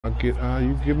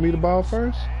You give me the ball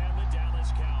first?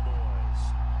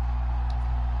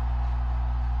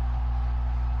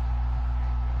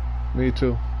 Me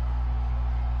too.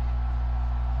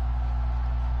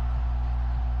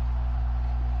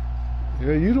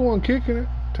 Yeah, you the one kicking it.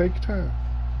 Take your time.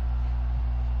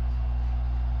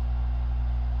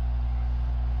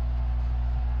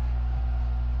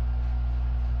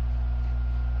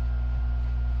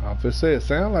 If it say it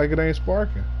sound like it ain't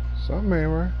sparking, something ain't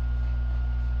right.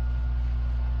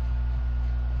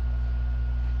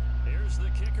 Here's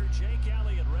the kicker, Jake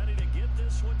Elliott, ready to get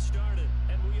this one started.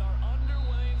 And we are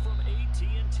underway from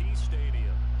AT&T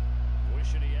Stadium.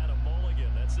 Wishing he had a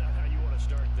mulligan. That's not how you want to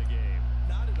start the game.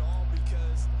 Not at all,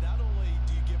 because not only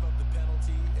do you give up the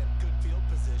penalty and good field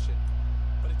position,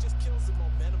 but it just kills the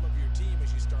momentum of your team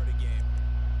as you start a game.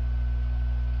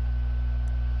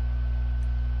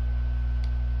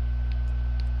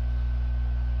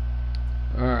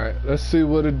 All right, let's see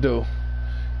what it do.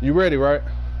 You ready, right?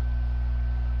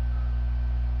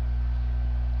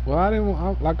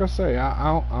 Well, like I say,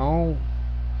 I don't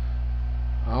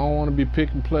want to be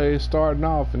picking plays starting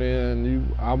off and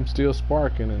then I'm still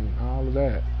sparking and all of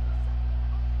that.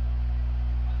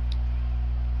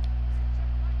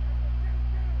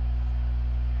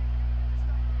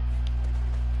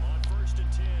 On 1st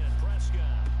and 10,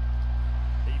 Prescott.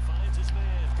 He finds his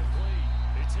man, complete.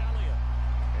 It's Elliott.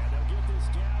 And they'll get this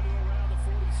down to around the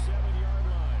 47-yard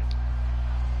line.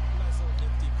 Nice little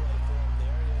nifty play for him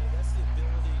there. Yeah, that's the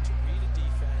ability to read a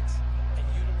defense and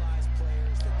utilize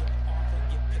players that don't often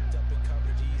get picked up in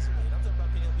coverage easily. And I'm talking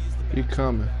about being able to use the He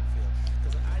coming.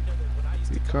 Because I know that when I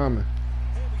used He to coming.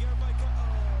 hey, we got Mike.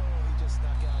 Oh, he just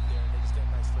snuck out there. They just got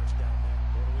a nice first down there.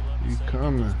 What do we love to You say?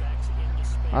 coming. Get those backs into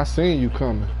space. I seen you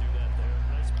coming. Do that there.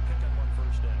 Nice pick up on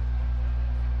 1st down.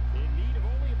 In need of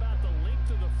only about the length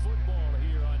of the football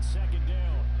here on 2nd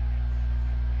down.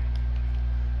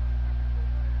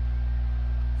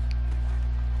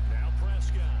 Now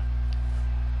Prescott.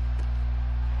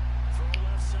 Throw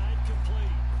left side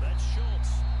complete. That's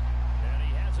Schultz. And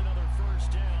he has another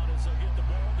 1st down as they'll get the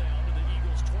ball down to the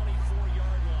Eagles'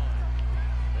 24-yard line.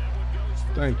 That one goes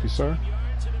for Thank you, sir. 13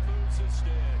 yards and it moves the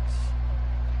sticks.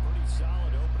 Pretty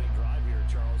solid opening drive here,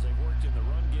 Charles. They've worked in the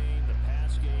run game, the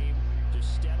pass game,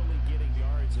 just steadily getting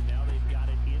yards, and now they've got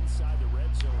it inside the red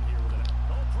zone here with it.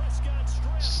 Oh, Prescott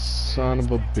stripped. Son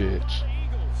of a bitch.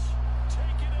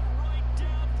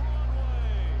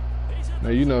 Now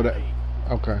you know that.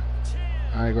 Okay.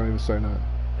 I ain't gonna even say nothing.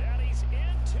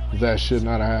 That should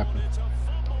not have happened.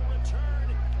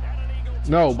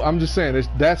 No, I'm just saying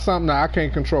that's something that I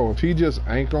can't control. If he just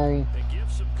ain't gonna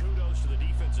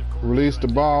release the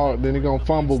ball, then he gonna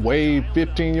fumble way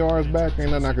 15 yards back.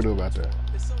 Ain't nothing I can do about that.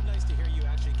 It's so nice to hear you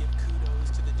actually give kudos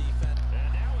to the defense.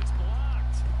 And now it's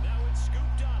blocked. Now it's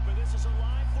scooped up, and this is a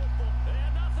live football.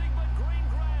 And nothing but green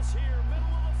grass here,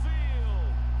 middle of the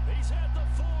field. He's had the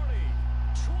 40,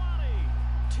 20,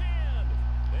 10,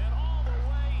 and all the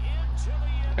way into the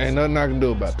end. Ain't nothing I can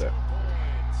do about that.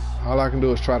 All I can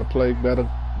do is try to play better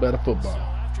So football.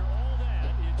 after all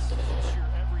that, it's your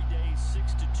everyday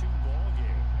 6-2 ball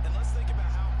game. And let's think about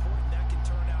how important that can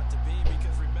turn out to be,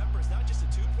 because remember, it's not just a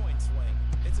 2-point swing,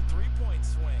 it's a 3-point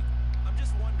swing. I'm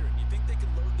just wondering, you think they can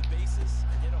load the bases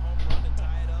and hit a home run and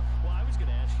tie it up? Well, I was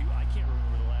going to ask you, I can't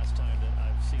remember the last time that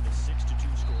I've seen a 6-2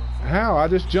 score. How? I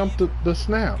just jumped the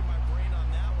snap. Racking my brain on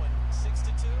that one.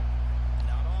 6-2?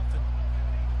 Not often.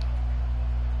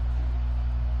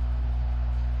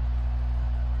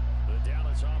 The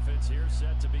Dallas offense here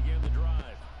set to begin the drive.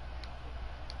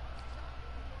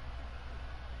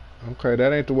 Okay,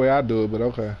 that ain't the way I do it, but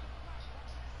okay.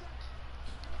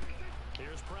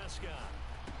 Here's Prescott.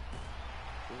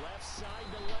 Left side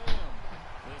to Lamb.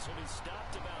 This will be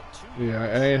stopped about 2 Yeah,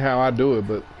 it ain't how I do it,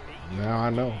 but now I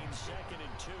know. 2nd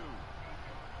and 2.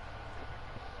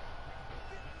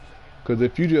 Because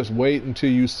if you just wait until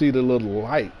you see the little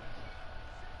light,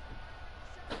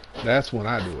 that's when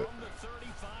I do it. From the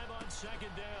 35 on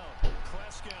 2nd down.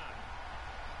 Prescott.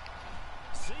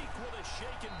 Zeke with a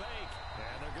shake and bake.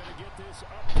 And they're going to get this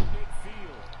up to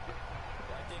midfield.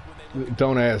 I think when they look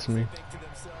Don't ask me. think to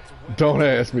themselves, well, Don't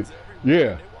ask me.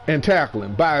 Yeah, and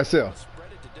tackling by himself.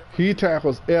 spread it to different. He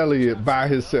tackles Elliott by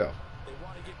himself. They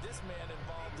want to get this man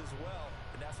involved as well,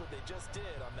 and that's what they just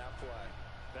did on that play.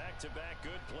 Back-to-back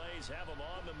good plays have them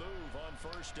on the move on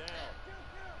 1st down.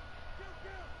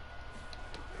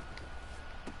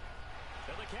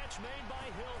 And the catch made by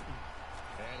Hilton.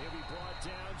 And he'll be brought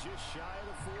down just shy of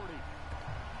the 40.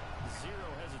 Zero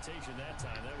hesitation that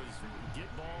time. That was get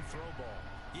ball, throw ball.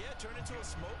 Yeah, turn into a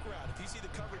smoke route. If you see the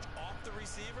coverage off the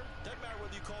receiver, doesn't matter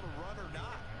whether you call it a run or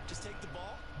not. Just take the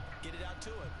ball, get it out to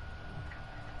him.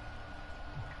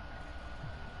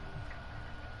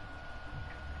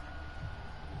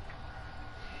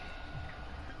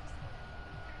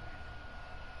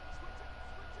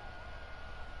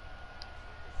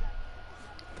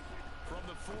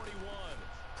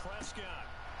 Prescott.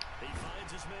 He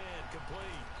finds his man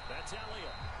complete. That's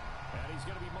Elliott. And he's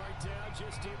going to be marked down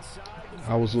just inside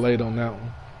the I was late on that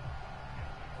one.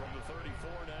 From the 34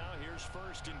 now, here's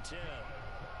 1st and 10.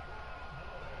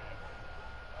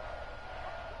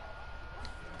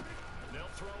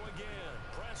 They'll throw again.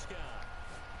 Prescott.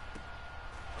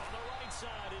 On the right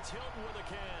side, it's Hilton with a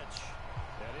catch.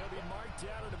 And he'll be marked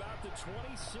down at about the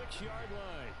 26-yard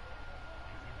line.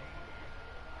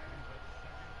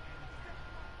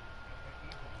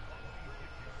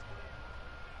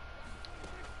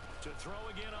 To throw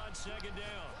again on 2nd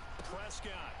down.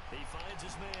 Prescott. He finds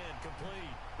his man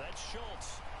complete. That's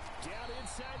Schultz. Down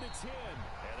inside the 10.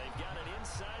 And they've got it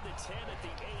inside the 10 at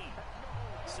the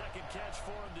 8. Second catch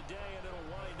for him today, and it'll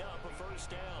wind up a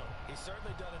 1st down. He's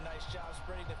certainly done a nice job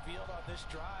spreading the field on this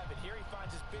drive, and here he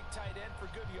finds his big tight end for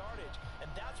good yardage.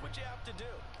 And that's what you have to do.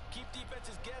 Keep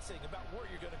defenses guessing about where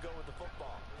you're going to go with the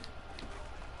football.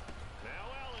 Now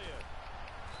Elliott.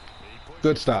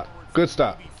 Good stop. Good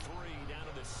stop.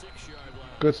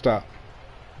 Good stop.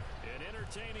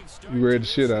 You read the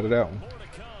shit out of that one. More to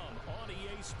come on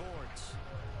EA Sports.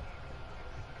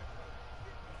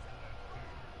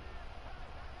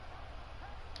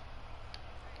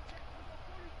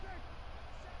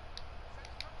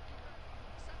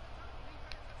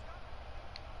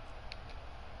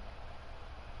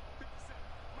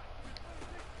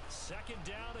 Second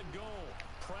down and goal.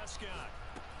 Prescott.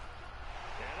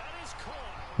 And that is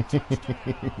caught.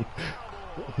 Touchdown.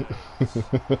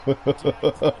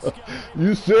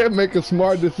 You said make a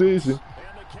smart decision.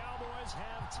 And the Cowboys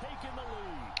have taken the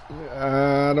lead.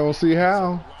 I don't see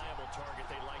how. Reliable target.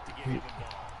 They like to get him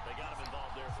involved. They got him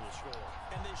involved there for the score.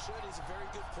 And they should. He's a very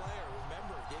good player.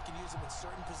 Remember, they can use him in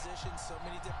certain positions, so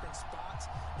many different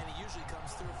spots, and he usually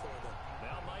comes through for them.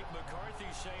 Now Mike McCarthy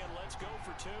saying, let's go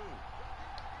for 2.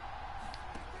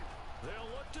 They'll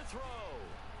look to throw.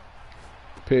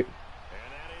 Pick.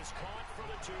 And that is caught for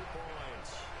the 2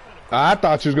 points. I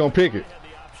thought you was gonna pick it,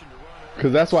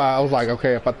 cause that's why I was like,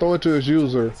 okay, if I throw it to his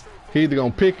user, he either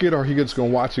gonna pick it or he just gonna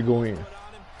watch it go in. 2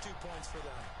 points for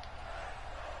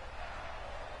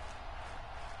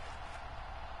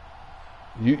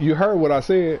them. You heard what I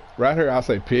said right here. I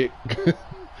say pick,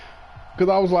 cause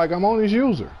I was like, I'm on his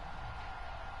user.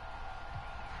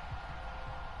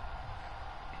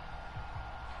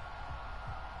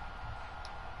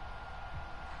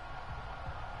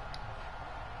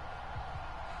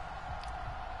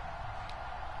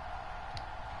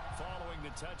 Following the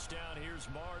touchdown, here's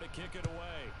Marr to kick it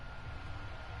away.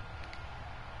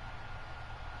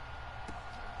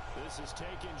 This is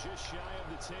taken just shy of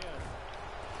the 10.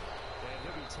 And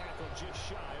he'll be tackled just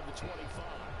shy of the 25.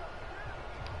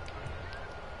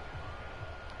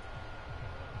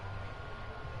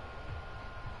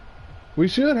 We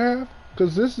should have,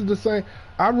 cause this is the same.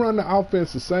 I run the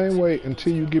offense the same way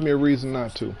until you give me a reason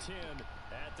not to. 10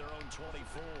 at their own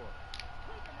 24.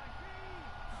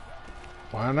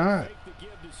 Why not? Take the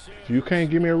give to Sanders. If you can't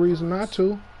give me a reason not to.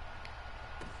 Well,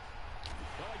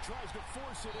 he tries to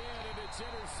force it in, and it's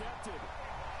intercepted.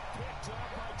 Picked up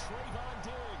by Trayvon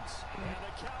Diggs. And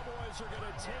the Cowboys are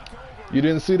going to take over. You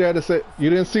didn't see that? It said, you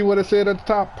didn't see what it said at the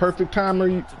top? Perfect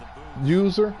timer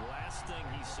user. Last thing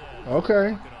he said.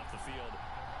 Okay. Walking off the field.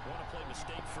 Want to play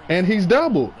mistake-free. And he's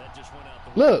doubled. That just went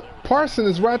out the Look, window. Parson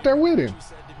is right there with him. You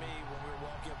said to me when we were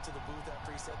walking up to the booth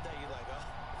after he said that, you're like, oh,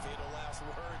 fatal last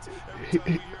words. Every time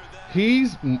we hear that,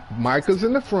 He's Micah's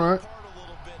in the front. hard a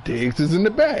little bit. Diggs is in the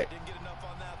back. Didn't get enough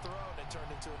on that throw, and it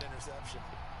turned into an interception.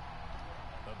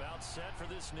 About set for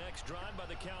this next drive by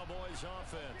the Cowboys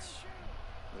offense.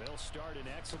 They'll start in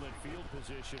excellent field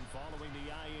position following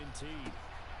the INT.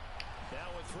 Now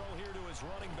a throw here to his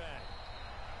running back.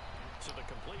 So the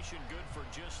completion good for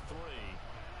just 3.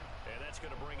 And that's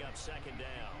going to bring up 2nd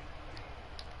down.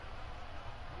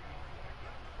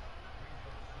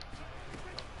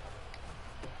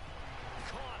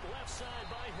 Caught left side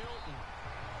by Hilton.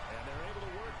 And they're able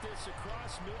to work this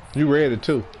across midfield. You read it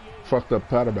too. Fucked up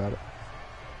pot about it.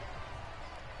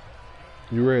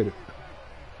 You read it.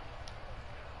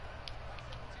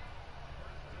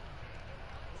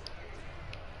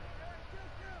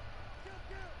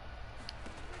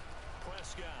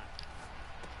 Prescott.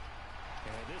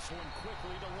 And this one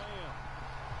quickly to Lamb.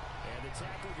 And the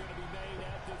tackle going to be made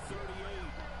at the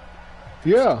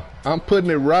 38. Yeah, I'm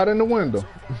putting it right in the window.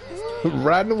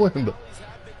 Right in the window. He's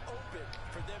have been open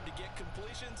for them to get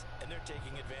completions, and they're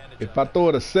taking advantage If of I throw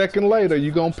it a second later,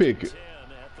 you gonna pick it. 10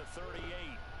 at the 38.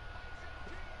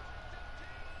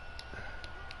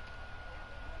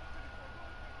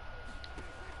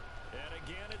 And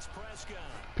again, it's Prescott.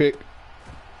 Pick. And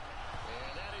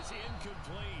that is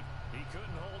incomplete. He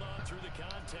couldn't hold on through the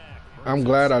contact. I'm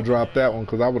glad I dropped that one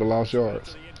because I would have lost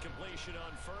yards. The incompletion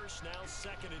on first, now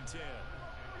 2nd and 10.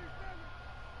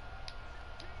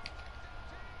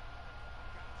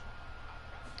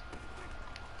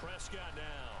 Prescott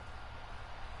now.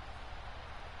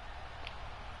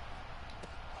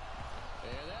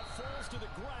 And that falls to the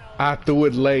ground. I threw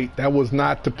it late. That was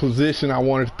not the position I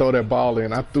wanted to throw that ball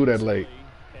in. I threw that late.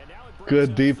 And now it brings Good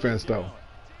up defense, 3rd though. down.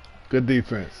 Good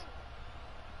defense.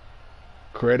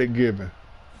 Credit given.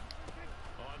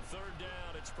 On 3rd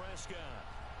down, it's Prescott.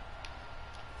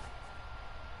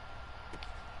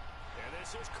 And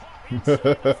this is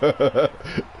caught.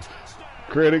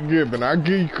 Credit given. I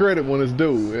give you credit when it's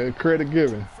due. Credit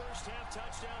given. First half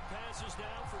touchdown passes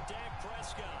now for Dak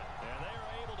Prescott. And they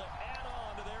are able to add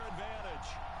on to their advantage.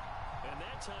 And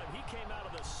that time he came out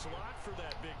of the slot for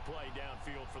that big play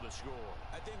downfield for the score.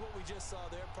 I think what we just saw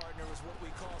there, partner, was what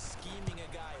we call scheming a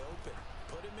guy open.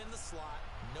 Put him in the slot,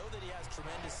 know that he has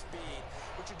tremendous speed.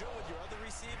 What you're doing with your other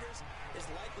receivers is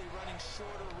likely running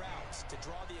shorter routes to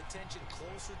draw the attention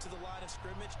closer to the line of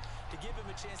scrimmage, to give him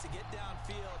a chance to get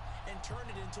downfield and turn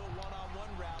it into a one-on-one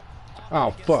route.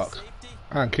 Oh, fuck.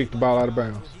 I done kicked the ball out of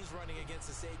bounds. When he's running against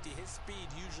the safety, his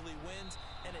speed usually wins,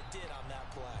 and it did on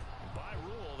that play. By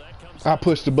rule, that comes I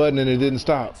pushed the button and it didn't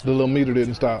stop. The little meter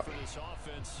didn't stop. for this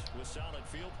offense with solid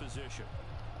field position.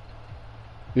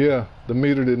 Yeah, the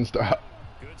meter didn't stop.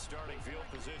 Good starting field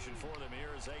position for them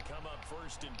here as they come up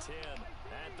 1st and 10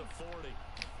 at the 40.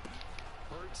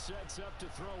 Hurts sets up to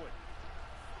throw it.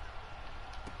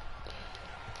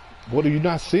 What, do you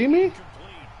not see me? Complete.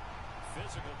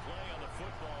 Physical play on the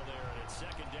football there, and it's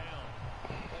 2nd down.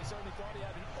 They certainly thought he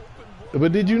had an open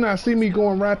But did you not see me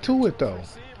going right to it, though?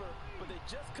 receiver, but they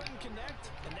just couldn't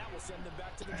connect, and that will send them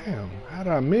back to the drawing Damn, board. how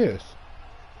did I miss?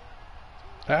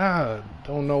 I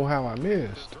don't know how I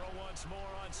missed. Throw once more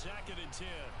on 2nd and 10.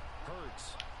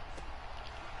 Hurts.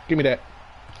 Give me that.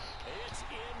 It's in.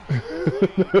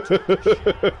 Game,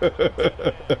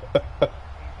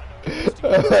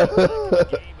 but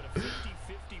a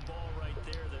 50-50 ball right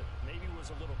there that maybe was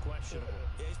a little questionable.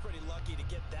 Yeah, he's pretty lucky to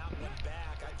get that one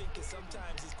back. I think 'cause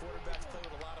sometimes these quarterbacks play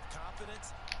with a lot of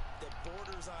confidence that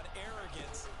borders on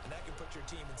arrogance, and that can put your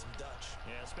team in some Dutch.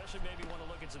 Yeah, especially maybe want to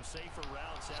look at some safer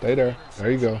routes. Stay there.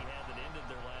 There you go.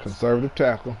 Conservative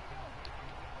tackle.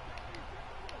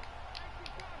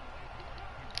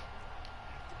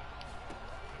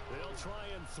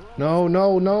 No,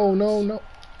 no, no, no, no.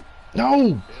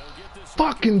 No!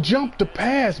 Fucking jump the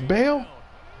pass, Bell.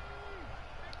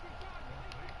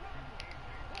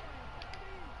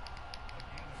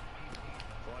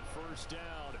 On 1st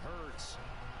down, Hurts.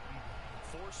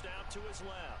 Forced out to his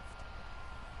left.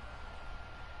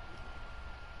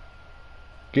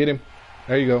 Get him.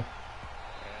 There you go. And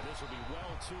this will be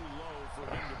well too low for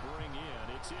him to bring in.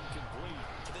 It's incomplete.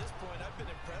 To this point, I've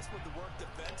been impressed with the work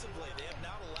defensively. They have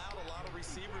not allowed a lot of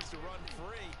receivers to run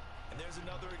free. And there's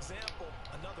another example,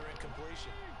 another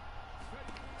incompletion.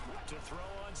 To throw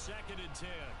on 2nd and 10.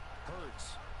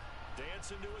 Hurts.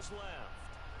 Dancing to his left.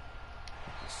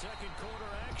 Second quarter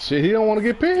action. Shit, he don't want to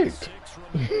get picked. 6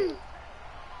 remaining.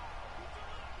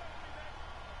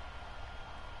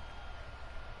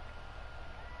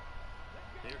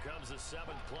 Here comes the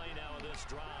 7th play now of this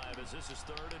drive as this is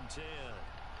 3rd and 10.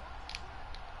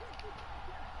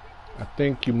 I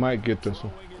think you might get this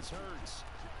one. Throwing is Hurts.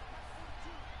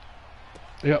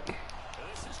 Yep, This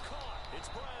is caught. It's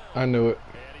Brown. I knew it.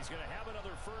 And he's going to have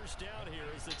another first down here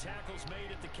as the tackle's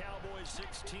made at the Cowboys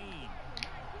 16.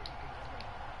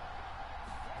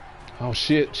 Oh,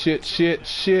 shit, shit, shit,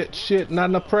 shit, shit. Not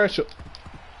enough pressure. And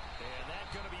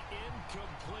that's going to be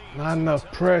incomplete. Not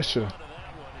enough pressure. Out of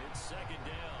that one, it's 2nd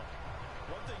down.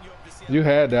 One thing you hope to see You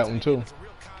had that one, too. is a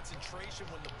real concentration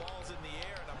when the ball's in the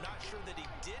air, and I'm not sure that he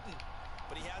didn't,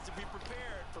 but he has to be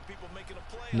prepared for people making a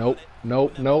play Nope, on it.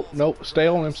 nope, nope, nope. Stay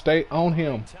on him. Stay on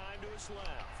him. Time to his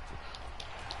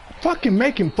left. Fucking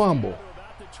make him fumble. To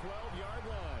about the 12-yard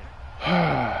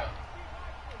line.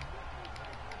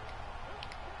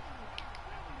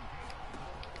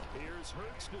 Here's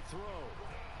Hurts to throw.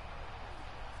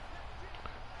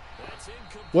 That's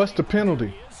incomplete. What's the penalty?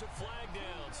 There is a flag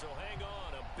down, so hang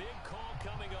on. A big call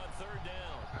coming on 3rd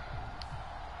down.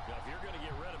 Now, if you're going to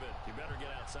get rid of it, you better get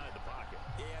outside the pocket.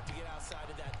 You have to get outside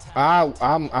of that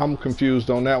tackle. I'm confused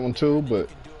on that one too, but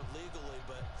He can do it legally,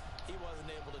 but he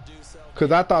wasn't able to do so.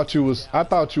 because I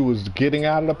thought you was getting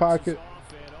out of the pocket.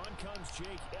 Off, and on comes Jake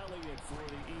Elliott for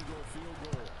the Eagle field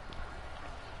goal.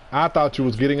 I thought you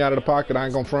was getting out of the pocket. I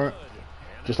ain't gonna front.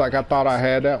 Just like I thought I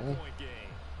had that one. Point game.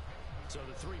 So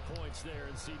the 3 points there,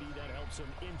 and CD, that helps him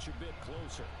inch a bit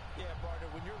closer. Yeah, partner,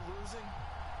 when you're losing,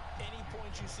 any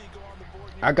points you see go on the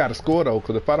board. I gotta score though,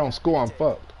 because if I don't score, I'm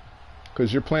fucked.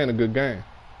 Because you're playing a good game.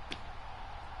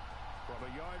 From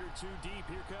a yard or two deep,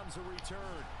 here comes a return.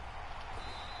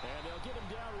 And they'll get him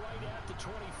down right at the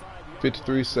 25-yard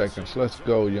 53 line. seconds. Let's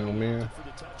go, young man. For the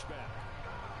touchback.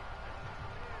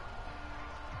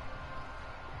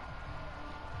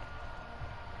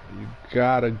 You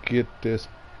gotta get this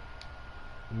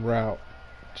route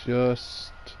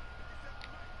just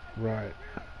right.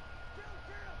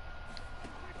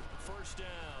 First down,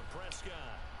 Prescott.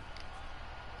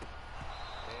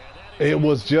 It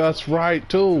was just right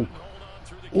too.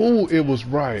 Ooh, it was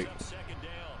right.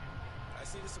 I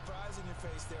see the surprise in your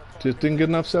face there, partner. Just didn't get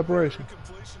enough separation.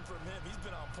 Completion from him. He's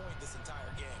been on point this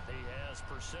entire game. He has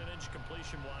percentage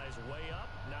completion-wise way up.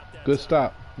 Not that Good time.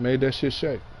 stop. Made that shit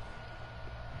shake.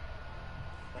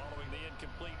 Following the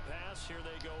incomplete pass, here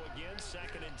they go again.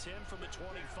 2nd and 10 from the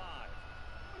 25.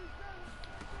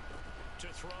 To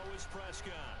throw is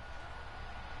Prescott.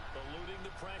 Eluding the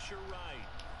pressure right.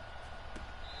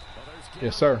 Well, there's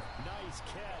Yes, sir. nice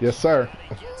catch. Yes, sir.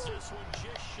 And he gets this one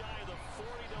just shy of the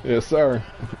 40. Yes, sir. Out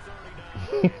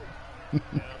of the 39. Now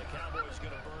the Cowboys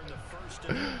going to burn the first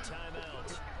of the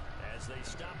timeouts as they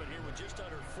stop it here with just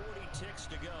under 40 ticks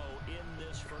to go in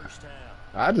this first half.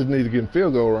 I just need to get in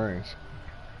field goal range.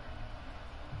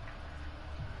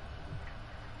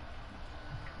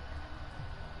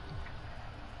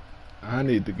 I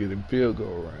need to get in field goal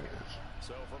range.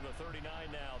 So from the 39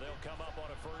 now, they'll come up on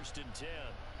a 1st and 10.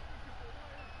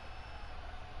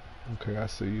 Okay, I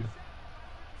see you.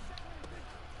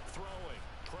 Throwing,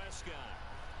 Prescott.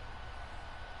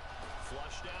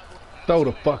 Flushed out. Throw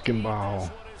the fucking ball. This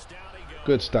one is down he goes.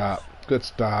 Good stop. Good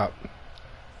stop.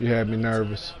 You had me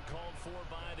nervous. Timeout called for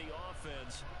by the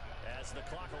offense as the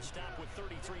clock will stop with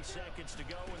 33 seconds to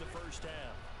go in the first half.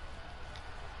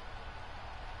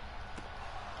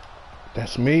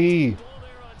 That's me. Ball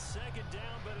there on 2nd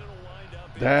down, but it'll wind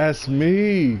up That's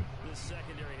incomplete. me. The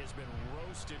secondary has been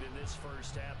roasted in this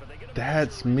first half, but they get a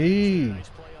That's measure of me. nice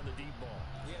play on the deep ball.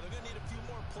 Yeah, they're going to need a few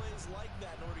more plays like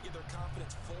that in order to get their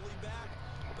confidence fully back.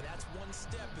 But that's one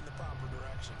step in the proper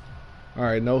direction. All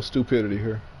right, no stupidity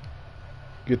here.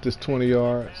 Get this 20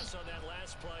 yards. Pass on that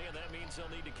last play, and that means they'll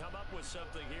need to come up with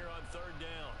something here on 3rd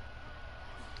down.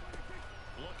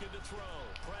 Looking to throw,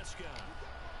 Prescott.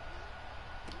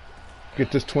 Get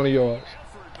this 20 yards.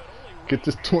 Effort, but only Get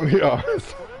this 20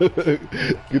 yards.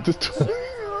 Get this 20. third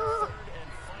and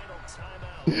final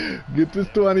timeout. Get this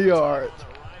 20 yards. On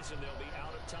the horizon, they'll be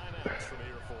out of timeouts from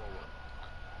here forward.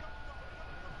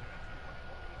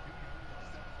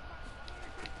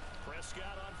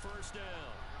 Prescott on 1st down,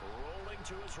 rolling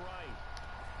to his right.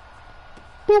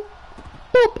 Boop.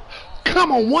 Boop.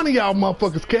 Come on, one of y'all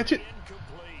motherfuckers catch it.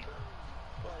 Incomplete.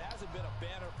 Well, it hasn't been a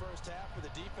banner first half for the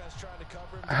defense trying to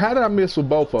cover him. How did I miss with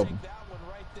both of them? Take that one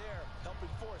right there, helping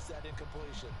force that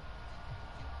incompletion.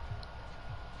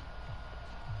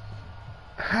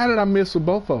 How did I miss with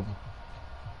both of them?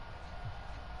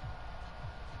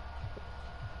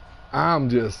 I'm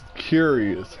just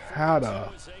curious. How the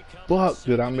fuck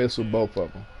did I miss with both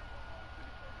of them?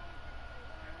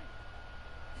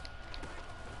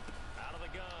 Out of the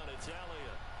gun, it's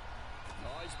Elliott.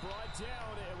 Oh, he's brought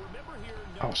down. And remember here,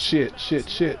 no Oh shit, timeouts shit,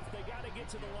 shit. left. They gotta get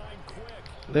to the line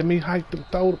quick. Let me hike them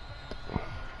throw. And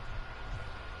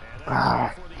that's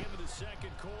Ah. it for the end of the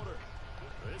 2nd quarter.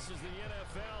 This is the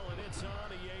NFL, and it's on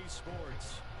EA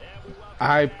Sports. And we welcome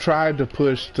I back tried to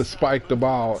push to Brandon spike the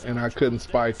ball and I couldn't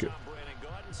spike it. Brandon, go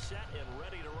ahead and set and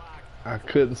ready to rock. I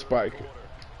couldn't spike it.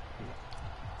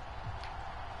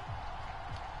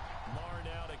 Marr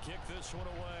now to kick this one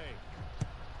away.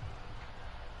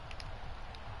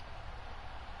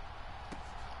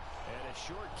 And a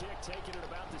short kick taken at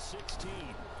about the 16.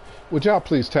 Would y'all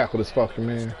please tackle this fucking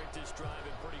man? Start this drive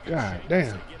in pretty good God shape as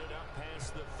damn. they get it up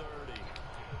past the 30.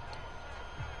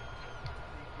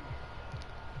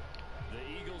 The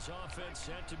Eagles offense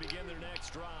set to begin their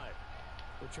next drive.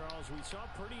 Well, Charles, we saw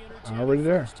pretty entertaining Already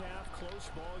there. first half, close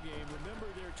ball game. Remember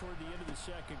there toward the end of the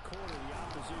 2nd quarter, the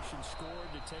opposition scored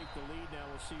to take the lead. Now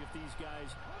we'll see if these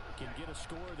guys can get a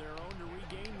score of their own to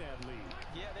regain that lead.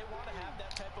 Yeah, they want to have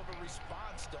that type of a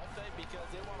response, don't they? Because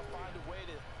they want to find a way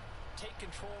to take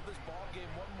control of this ball game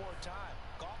one more time.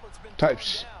 Gauntlet's been Type thrown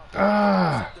sh- down.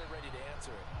 Ah. They're ready to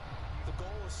answer it. The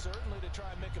goal is certainly to try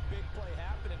and make a big play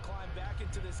happen and climb back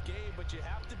into this game, but you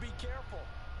have to be careful.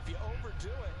 If you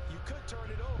overdo it, you could turn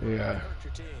it over Yeah. and hurt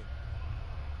your team.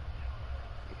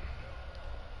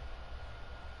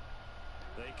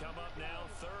 They come up now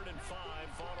 3rd and 5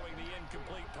 following the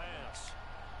incomplete pass.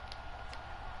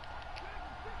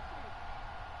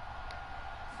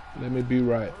 Let me be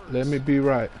right. Let me be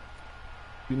right.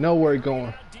 You know where he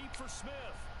going. Deep for Smith.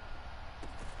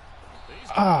 He's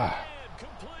Ah.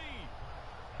 complete.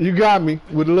 You got me.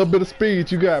 With a little bit of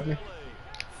speed, you got me.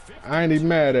 I ain't even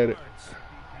mad at it.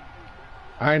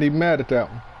 I ain't even mad at that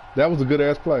one. That was a good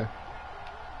ass play. Off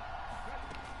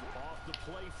the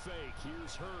play fake,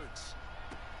 here's Hurts.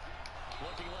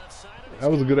 Looking left side of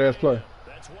That was a good ass play.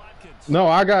 That's Watkins. No,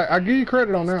 I give you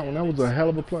credit on that one. That was a hell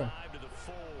of a play. 5 to the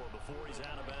 4 before he's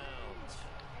out of bounds.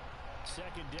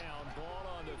 Second down, ball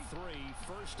on the 3.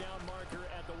 First down marker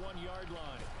at the 1-yard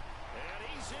line. And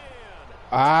he's in.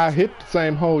 I hit the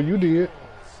same hole you did.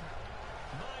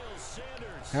 Miles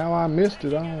Sanders. How I missed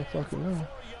it, I don't fucking know. 4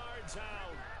 yards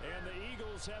out. And the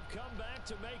Eagles have come back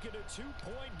to make it a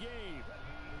 2-point game.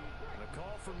 And a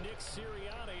call from Nick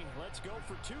Sirianni. Let's go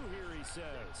for 2 here, he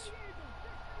says.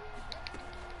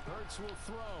 Hurts will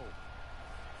throw.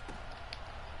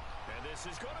 And this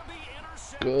is going to be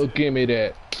intercepted. Go give me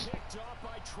that. Picked off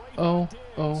by Trey Oh,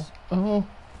 Valdez. oh.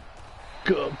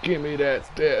 Go give me that.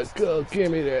 Go give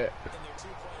me that. In their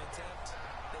 2-point attempt,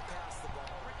 they pass the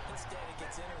ball. Instead, it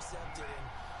gets intercepted.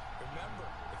 And remember,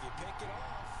 if you pick it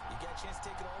off, you got a chance to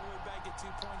take it all the way back, get 2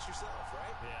 points yourself,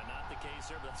 right? Yeah, not the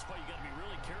case there, but that's why you got to be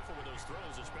really careful with those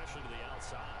throws, especially to the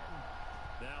outside.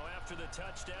 Now, after the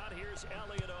touchdown, here's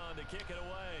Elliott on to kick it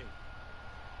away.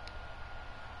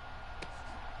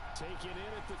 Take it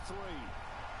in at the 3.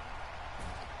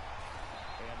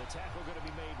 And the tackle going to be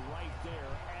made right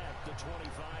there at the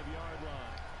 25-yard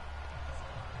line.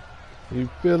 You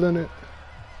feeling it?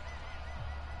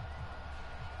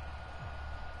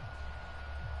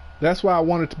 That's why I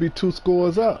wanted to be 2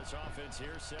 scores up. This offense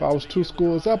here set If I was to 2 begin the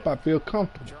scores up, drive. I feel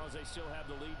comfortable. Charles, they still have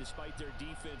the lead despite their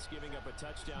defense giving up a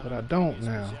touchdown. But on I the don't previous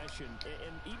now. possession.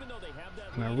 And even though they have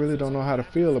that And I lead, really it don't know feels how to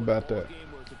like feel after about the that. ball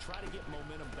game where to try to get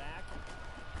momentum back,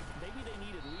 maybe they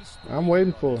need at least 3 I'm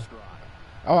waiting on for this it. drive.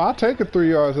 Oh, I'll take it 3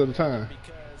 yards at a time.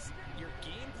 Because your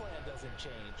game plan doesn't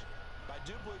change. I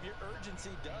do believe your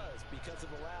urgency does because of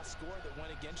the last score that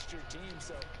went against your team.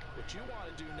 So what you want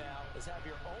to do now is have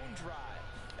your own drive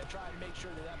and try and make sure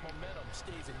that that momentum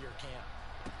stays in your camp.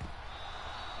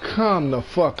 Come the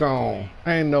fuck on.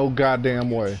 Ain't no goddamn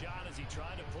way. Shot as he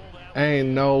tried to pull that Ain't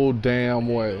no damn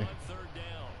way. on 3rd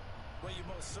down. Well, you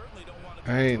most certainly don't want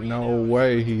to go Ain't 3 no down.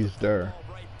 way he's there.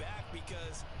 Ball right back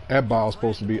because That ball's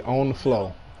supposed to be on the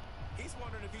floor. he's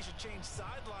wondering if he should change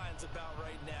sidelines about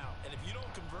right now. And if you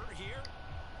don't convert here,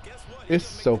 guess what? It's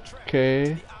He's gonna make the trek okay.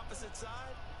 to the opposite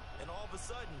side, and all of a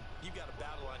sudden, you've got a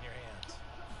battle on your hands.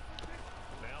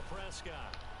 Now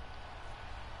Prescott.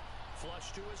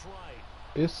 Flush to his right.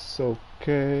 It's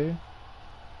okay.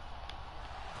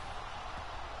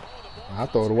 Oh, the ball I'll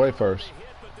throw it away first. hit,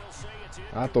 but they'll say it's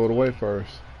I'll throw it away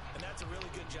first. And that's a really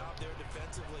good job there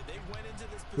defensively. They went into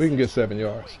this We can get position 7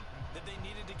 yards. knowing that they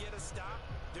needed to get a stop.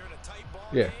 They're in a tight ball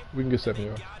Yeah, game, we can get and 7 they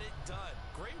yards. got it done.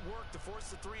 Great work to force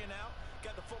the 3 and out.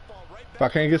 Got the football right back. If I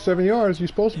can't get 7 yards, you're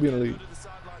supposed to be in the They lead. go to the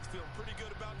sidelines feeling pretty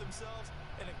good about themselves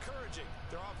and encouraging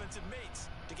their offensive mates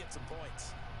to get some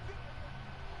points.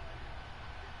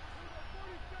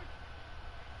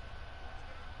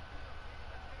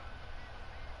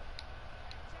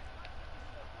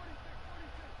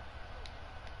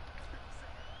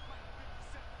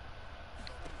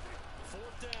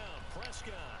 Fourth down.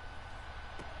 Prescott.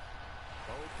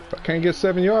 If I can't get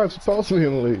 7 yards, you're supposed to be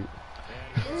in the lead.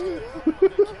 The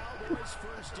Cowboys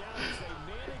first down as they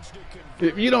managed to convert.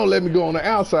 If you don't let me go on the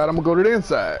outside, I'm going to go to the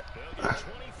inside. They'll get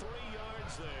 23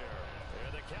 yards there.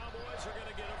 And the Cowboys are going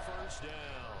to get a first down.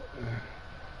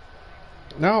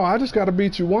 No, I just got to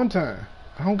beat you one time.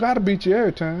 I don't got to beat you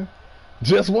every time.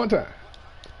 Just one time.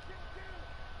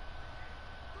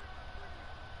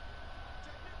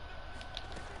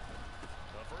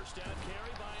 A first down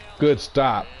carry by Allen. Good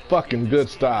stop. Fucking good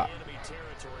stop. Enemy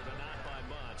territory, but not by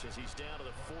much as he's down to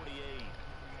the 48.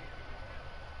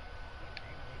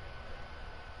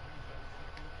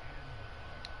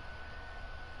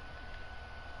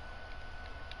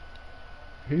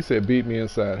 He said beat me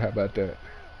inside. How about that?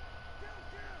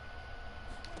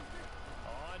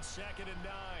 On 2nd and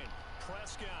 9,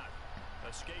 Prescott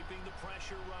escaping the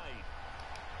pressure right.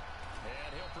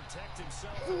 And he'll protect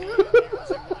himself again as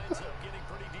he winds up getting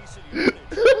pretty decent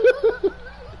yardage.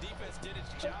 The defense did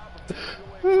its job of taking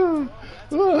away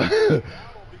control. That's a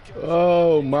battle because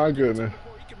Oh my goodness.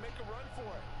 before he can make a run for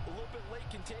it. A little bit late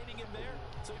containing him there,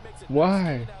 so he makes a Why?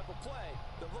 nice gain out of a play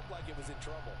that looked like it was in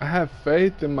trouble. I have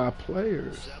faith in my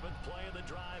players. 7th play of the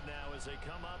drive now as they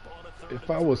come up on a 3rd If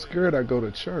and I was 3. scared, I'd go to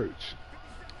church.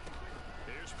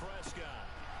 Here's Prescott.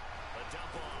 A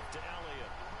dump off to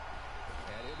Elliott.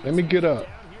 And he'll be Let me get up.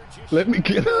 down here just Let me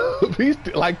get up. He's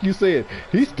still, like you said,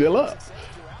 he's still up. Success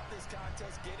throughout this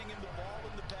contest, getting him the ball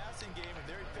in the passing game, and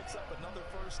there he picks up another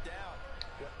first down.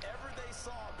 Whatever they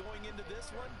saw going into this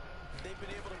one, they've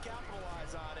been able to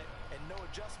capitalize on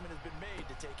adjustment has been made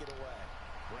to take it away.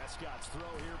 Prescott's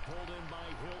throw here pulled in by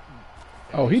Hilton.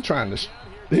 Oh, he trying to strip.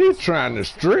 He trying to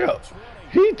strip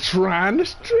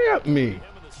me. Him in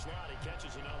the slot, he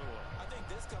catches another one. I think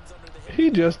this comes under the hit. He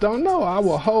just don't know. I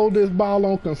will hold this ball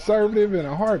on conservative in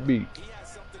a heartbeat. He has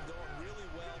something going really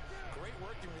well. Great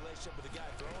working relationship with the guy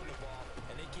throwing the ball,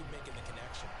 and they keep making the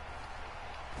connection.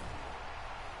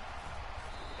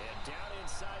 And down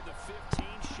inside the 15,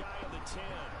 shy of the 10.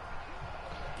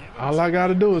 All I got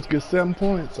to do is get 7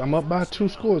 points. I'm up by 2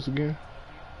 scores again.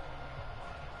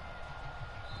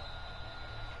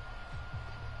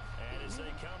 And as they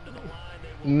come to the line,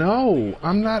 they will No,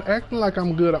 I'm not acting like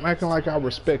I'm good. I'm acting like I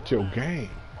respect your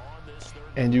game. on this third.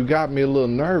 And you got me a little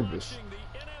nervous. Watching the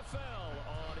NFL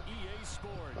on EA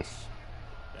Sports.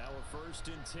 Now we're 1st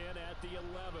and 10 at the 11.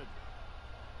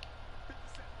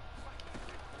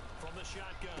 From the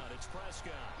shotgun, it's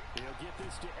Prescott. He'll get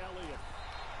this to Elliott.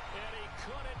 And he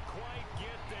couldn't quite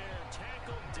get there.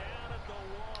 Tackled down at the 1.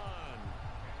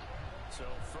 So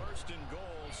 1st and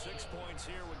goal, 6 points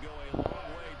here would go a long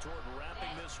way toward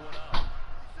wrapping this one up.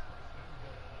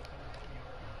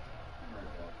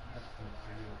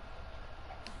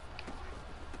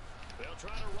 They'll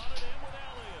try to run it in with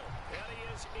Elliott. And he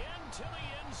is into the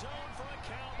end zone for a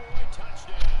Cowboy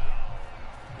touchdown.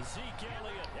 Zeke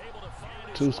Elliott able to find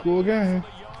his 2-score way game.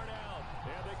 from a yard out.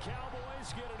 And the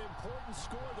Cowboys get an important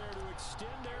score there to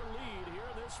extend their lead here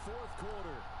in this 4th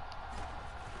quarter.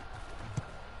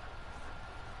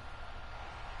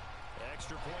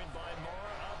 Extra point by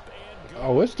Moore, up and good.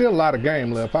 Oh, it's still a lot of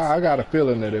game left. I got a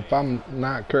feeling that if I'm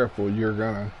not careful, you're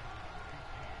gonna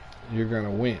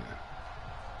win.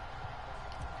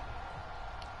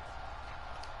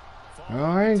 No,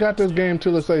 I ain't got this game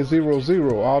till it say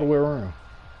 0-0 all the way around.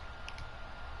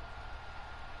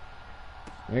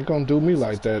 Ain't gonna do me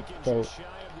like that, folks. Shy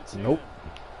of the 10. Nope.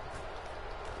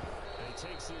 And he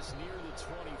takes this near the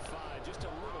 25. Just a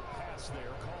little pass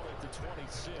there. Call it the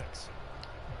 26.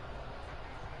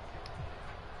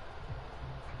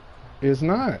 It's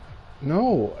not.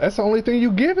 No, that's the only thing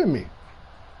you giving me.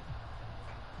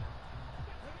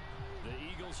 The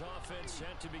Eagles offense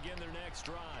set to begin their next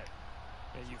drive.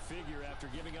 And you figure after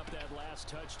giving up that last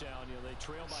touchdown, they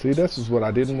trail by See, this is what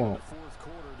I didn't want. in the 4th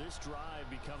quarter. This drive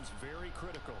becomes very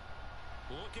critical.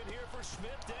 Looking here for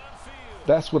Smith downfield.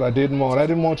 That's what I didn't want. I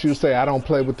didn't want you to say, I don't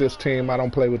play with this team, I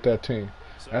don't play with that team.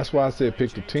 That's why I said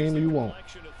pick the team you want.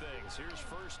 Selection of things. Here's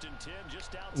 1st and 10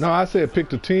 just outside. No, I said pick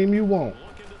the team you want.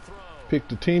 Looking to throw. Pick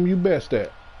the team you best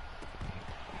at.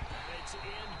 It's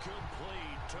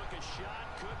incomplete. Took a shot,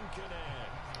 couldn't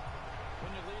connect.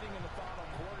 When you're leading in the final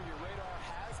quarter, your radar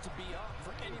has to be up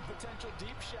for any potential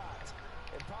deep shots.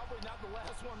 And probably not the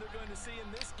last one they're going to see in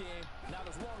this game, not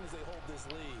as long as they hold this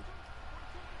lead.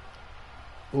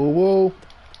 Oh, whoa.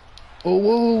 Oh,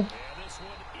 whoa. And this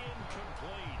one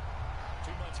incomplete.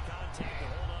 Too much contact to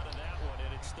hold on to that one,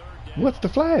 and it's 3rd down. What's the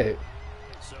flag?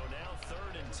 So now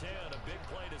 3rd and 10. A big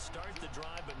play to start the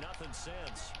drive, but nothing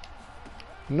since.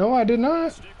 No, I did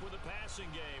not. Stick with the passing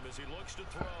game as he looks to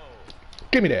throw.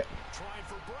 Give me that. Trying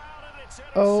for Brown, and it's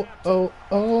Oh, intercepted. oh,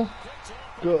 oh. Picked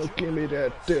off Go, by give me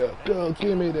Jordan. that there. Go,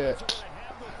 give me that. To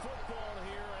have the football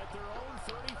here at their own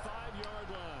 35-yard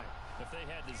line. If they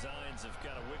had designs of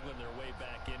kind of wiggling their way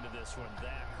back into this one,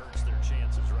 that hurts their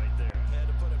chances right there. Yeah,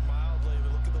 to put it mildly,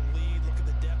 but look at the lead, look at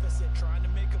the deficit, trying to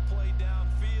make a play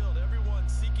downfield. Everyone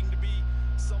seeking to be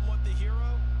somewhat the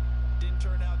hero. Didn't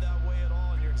turn out that way at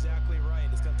all, and you're exactly right.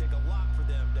 It's going to take a lot for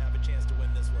them to have a chance to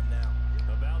win this one now.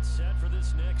 About set for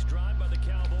this next drive by the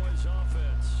Cowboys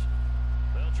offense.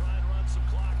 They'll try and run some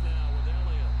clock now with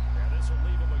Elliott. And this will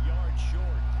leave him a yard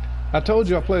short. I told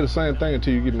you I play the same thing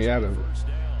until you get me out of it. 1st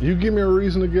down. You give me a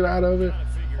reason to get out of it,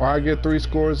 or I get 3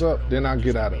 scores up, then I'll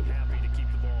get out of it. Happy to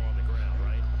keep the ball on the ground,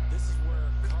 right? This is where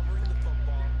covering the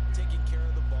football, taking care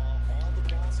of the ball, all the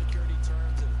ball security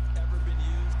terms that have ever been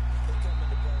used, they come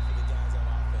into play for the guys on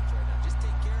offense right now. Just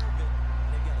take care of it,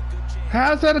 and they got a good chance.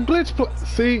 How's that a glitch play?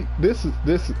 See, this is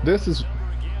Number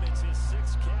again, it's his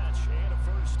 6th catch and a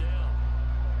 1st down.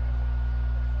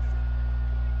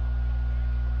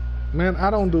 man, I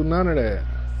don't do none of that.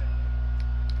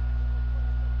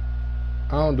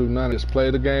 I don't do none of this. Play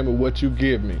the game with what you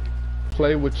give me.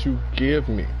 Play what you give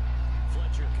me.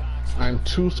 Fletcher Cox. I'm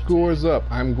 2 scores up.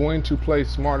 I'm going to play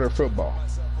smarter football.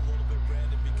 Myself a little bit,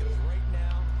 Brandon, because right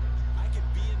now I could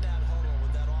be in that huddle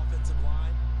with that offensive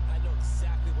line. I know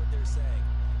exactly what they're saying.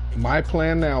 My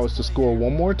plan now is to score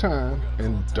one more time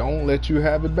and don't let you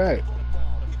have it back.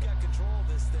 Football, we've got control of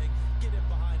this thing. Get it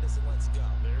behind us and let's go.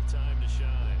 Their time to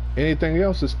shine. Anything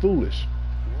else is foolish.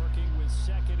 Working with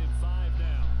 2nd and 5 now.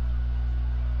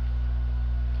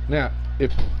 Now,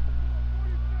 if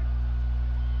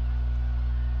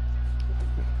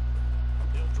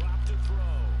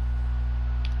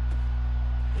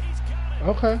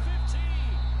Okay. 15.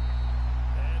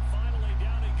 And finally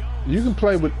down he goes. You can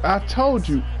play with. I told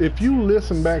you, if you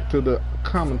listen back to the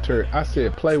commentary, I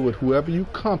said play with whoever you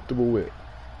comfortable with.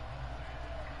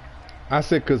 I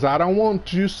said, because I don't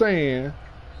want you saying.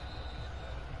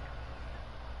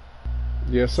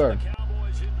 Yes, sir. The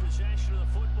Cowboys in possession of the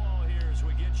football here as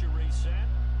we get you reset.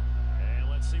 And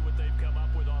let's see what they've come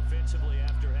up with offensively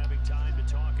after having time to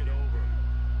talk it over.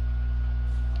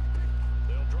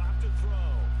 They'll drop to throw.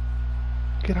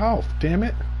 Get off, damn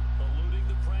it. Eluding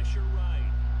the pressure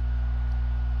right.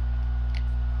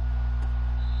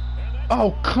 And that's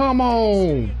Oh, come on.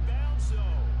 in bounds, though.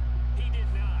 He did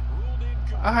not. Ruled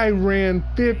incomplete. I ran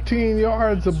 15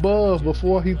 yards above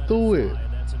before he threw it. And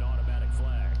that's an automatic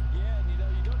flag. Yeah,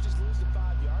 and you don't just lose the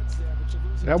 5 yards there, but you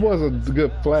lose it. That was a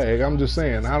good flag. I'm just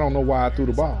saying, I don't know why I threw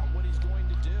the ball. What he's going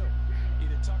to do.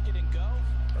 Either tuck it and go,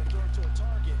 or throw it to a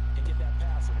target and get that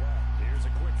pass away. Here's a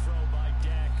quick throw by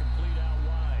Dak, complete out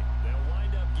wide. They'll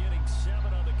wind up getting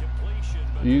 7 on the completion.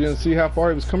 But You didn't see how far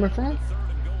he was coming from? third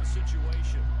and goal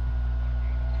situation.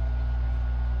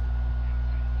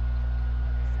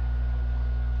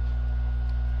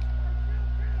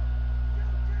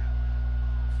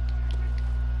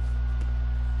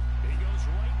 He goes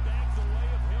right back the way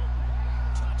of Hilton.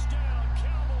 Touchdown,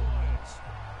 Cowboys.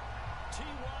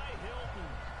 T.Y. Hilton,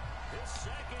 his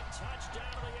second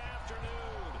touchdown of the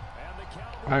afternoon. And the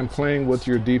Cowboys I'm playing what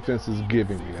your defense is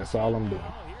giving me. That's all I'm doing.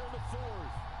 ball here in the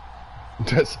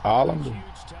fourth. That's all I'm doing.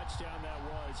 Huge touchdown that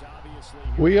was, obviously.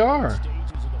 We are. Stages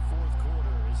of the fourth quarter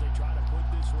as they try to put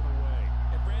this one away.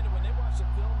 And Brandon, when they watch the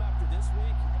film after this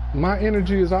week, My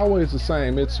energy is always the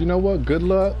same. It's, you know what, good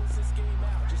luck. close this game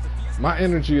out. Just a few My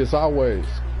energy is always.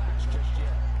 relax just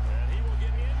yet. And he will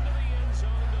get into the end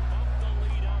zone to bump the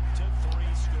lead up to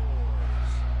 3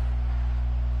 scores.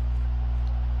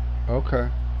 Okay.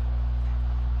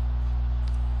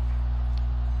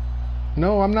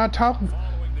 No, I'm not talking.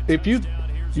 Following the If you, touchdown,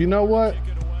 here's you know what? kick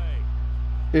it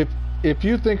away. If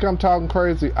you think I'm talking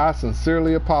crazy, I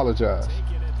sincerely apologize.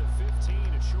 Taken at the 15,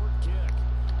 a short kick.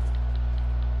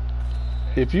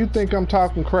 If you think I'm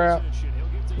talking crap, Position, he'll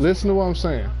get to listen to what I'm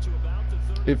saying. to about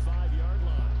the If 35-yard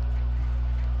line.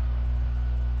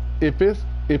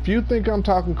 if you think I'm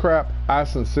talking crap, I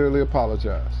sincerely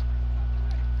apologize.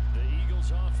 The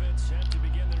Eagles offense set to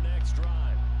begin their next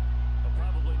drive.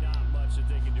 Probably not much that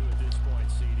they can do at this point,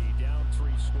 CD. Down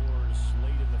 3 scores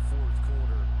late in the fourth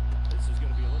quarter. This is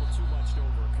going to be a little too much to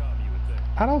overcome, you would think.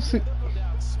 I don't see. They'll go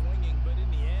down swinging, but in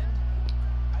the end,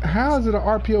 How is it an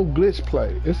RPO glitch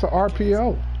play? It's an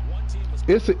RPO. one team was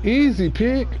It's an easy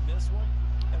pick. in this one.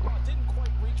 And while it didn't quite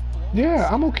reach blowout Yeah,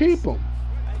 I'm gonna keep him.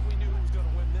 I think we knew who was going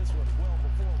to win this one well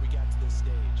before we got to this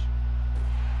stage.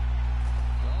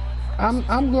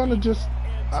 I'm gonna just.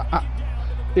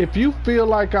 If you feel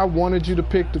like I wanted you to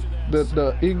pick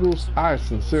the Eagles, I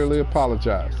sincerely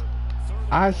apologize.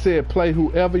 I said play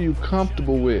whoever you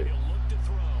comfortable with.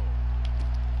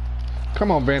 Come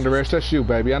on, Van Der Esch, that's you,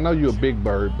 baby. I know you're a big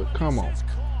bird, but come on. It's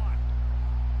caught.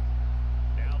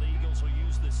 Now the Eagles will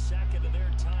use the second of their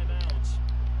timeouts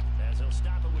as they'll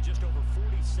stop it with just over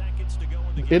 40 seconds to go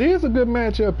in the game. It is a good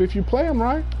matchup if you play him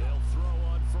right. They'll throw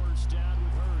on first down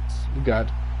with Hurts. You got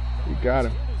it. You got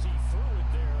him. As he threw it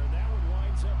there, and that one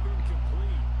winds up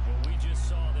incomplete. What we just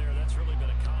saw there, that's really been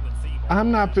a common theme.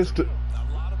 I'm not just to A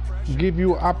lot of pressure. give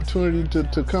you an opportunity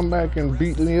to come back and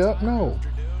beat me up. No. Afternoon.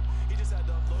 He just had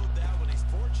to unload that when he's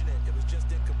fortunate. It was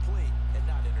just incomplete and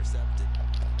not intercepted.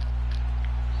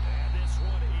 And this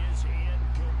one is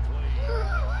incomplete.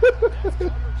 That's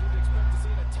coverage you'd expect to see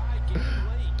in a tie game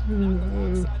late. Not the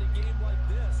one-sided game like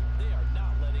this. They are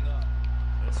not letting up.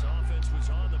 This offense was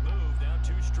on the move. Now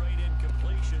 2 straight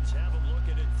incompletions have them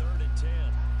looking at 3rd and 10.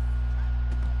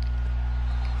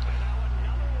 And now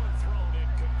another one thrown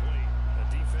incomplete.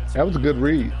 The defense That was a good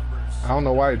read. I don't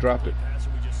know why he dropped it. pass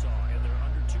that we just saw, and they're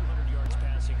under 200 yards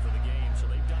passing for the game, so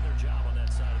they've done their job on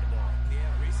that side of the ball. Yeah,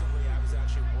 recently I was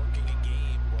actually working a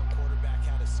game where a quarterback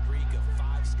had a streak of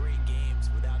 5 straight games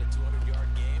without a 200-yard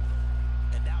game.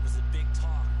 And that was a big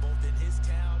talk, both in his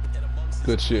town and amongst his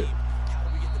Good shit. team. How do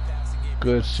we get the passing game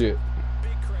Good going? shit.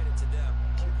 Big credit to them,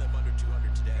 holding them under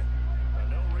 200 today.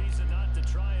 No reason not to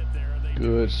try it there, and they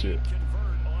Good do shit.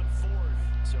 convert on 4th.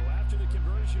 So after the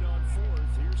conversion on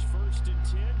 4th, here's 1st and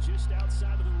 10 just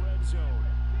outside of the red zone.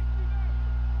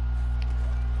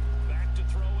 Back to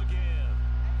throw again.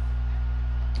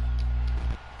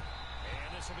 And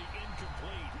this will be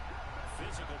incomplete.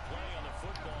 Physical play on the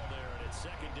football there, and it's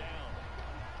 2nd down.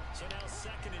 So now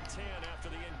 2nd and 10 after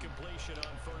the incompletion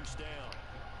on 1st down.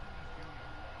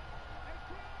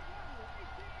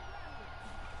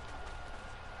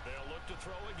 They'll look to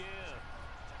throw again.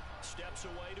 Steps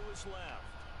away to his left.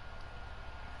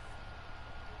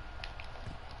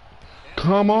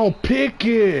 Come on, pick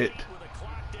it. With a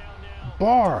clock down now.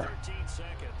 Bar. 13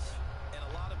 seconds. And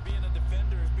a lot of being a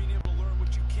defender is being able to learn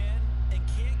what you can and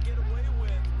can't get away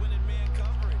with when in man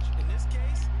coverage. In this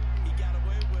case, he got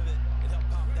away with it and helped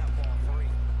pop that ball free.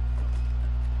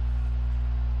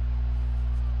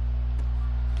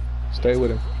 Stay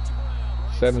with him.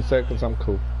 7 seconds, I'm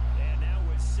cool. And now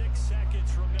with 6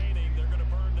 seconds remaining, they're going to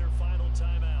burn their final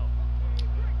timeout.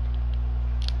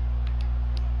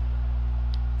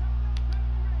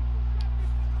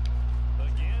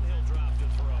 Again, he'll drop to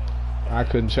throw. I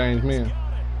couldn't change men.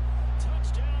 Got it.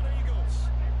 Touchdown, Eagles.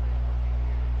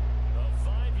 A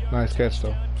 5-yard Nice catch, though.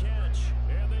 touchdown catch.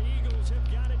 And the Eagles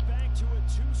have got it back to a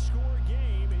 2-score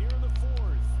game here in the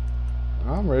 4th.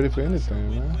 I'm ready for anything,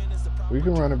 man. We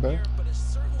can run it back. But it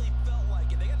certainly felt like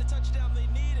it. They got the touchdown they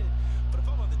needed. But if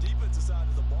I'm on the defensive side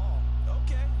of the ball,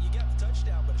 okay, you got the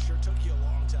touchdown, but it sure took you a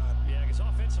long time. Yeah, because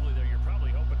offensively there, you're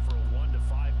probably hoping for a 1 to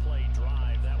 5 play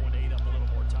drive. That one ate up a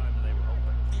little more time than they were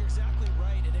hoping. You're exactly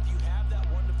right. And if you have that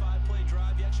 1 to 5 play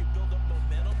drive, you actually build up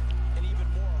momentum and even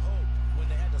more hope when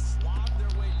they had to slob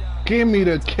their way down. Give me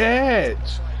the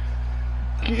catch.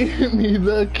 Give me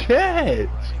the catch.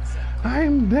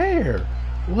 I'm there.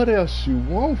 What else you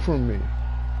want from me?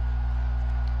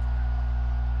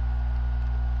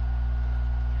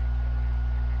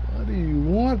 What do you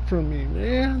want from me,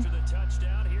 man? To the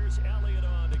touchdown, here's Elliott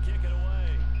on to kick it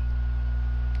away.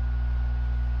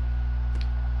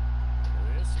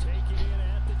 This taken in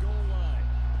at the goal line.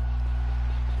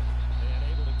 And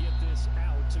able to get this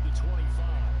out to the 25.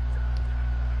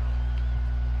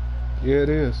 Yeah, it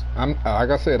is. Like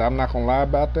I said, I'm not gonna lie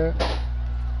about that. The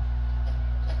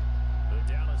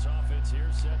Dallas offense here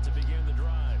set to begin the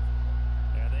drive.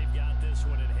 And they've got this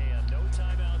one in hand. No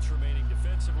timeouts remaining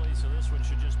defensively, so this one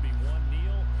should just be one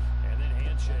kneel and then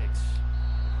handshakes.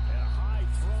 And a high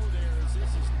throw there as this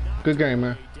is not Good game,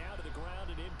 man. down to the ground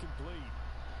and incomplete.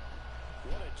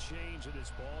 What a change in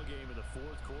this ball game in the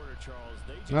 4th quarter, Charles.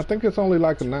 They just And I think it's only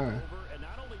like a 9. over, and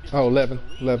not only did Oh, they 11.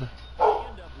 get the lead, 11. they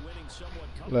end up winning somewhat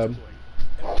 11. comfortably.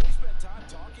 And when we spent time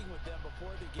talking with them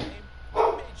before the game, we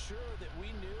made sure that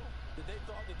we knew that they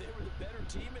thought that they were the better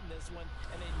team in this one,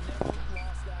 and they never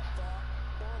lost that thought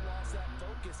or lost that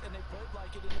focus, and they played like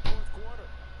it in the 4th quarter.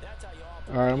 That's how you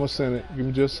often All right, I'm gonna send it. Give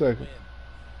me just a second. win.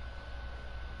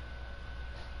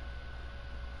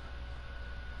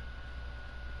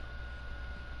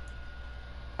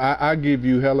 I give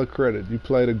you hella credit. You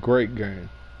played a great game.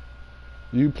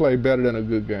 You played better than a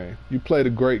good game. You played a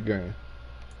great game.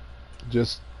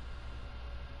 Just,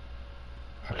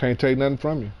 I can't take nothing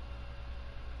from you.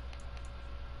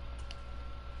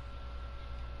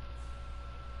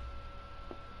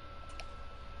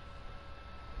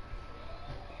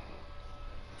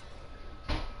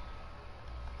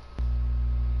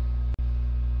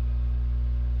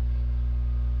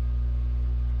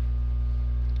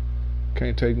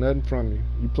 Can't take nothing from you.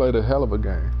 You played a hell of a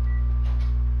game.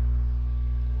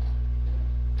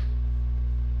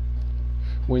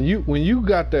 When you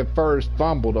got that first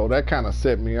fumble though, that kind of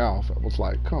set me off. I was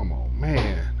like, come on,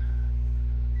 man.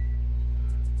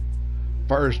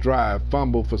 First drive,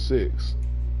 fumble for 6.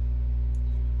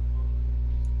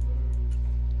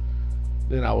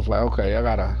 Then I was like, okay, I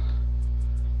gotta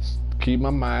keep my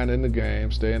mind in the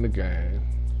game, stay in the game.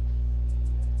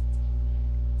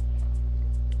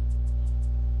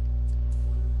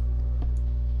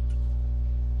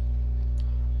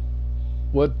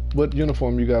 What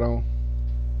uniform you got on?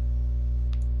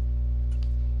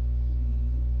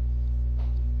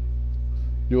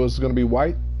 Yours is gonna be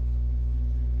white.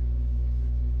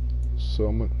 So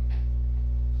I'm gonna,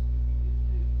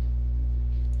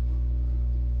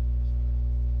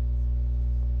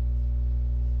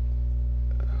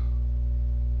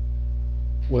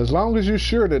 well, as long as you're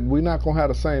sure that we're not gonna have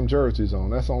the same jerseys on,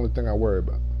 that's the only thing I worry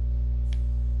about.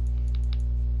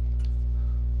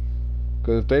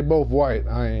 Cause if they both white,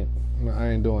 I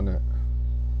ain't doing that.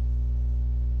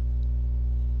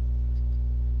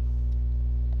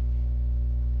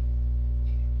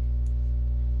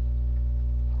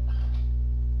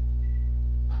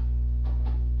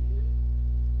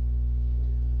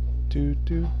 Do.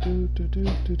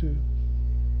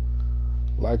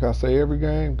 Like I say every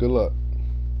game, good luck.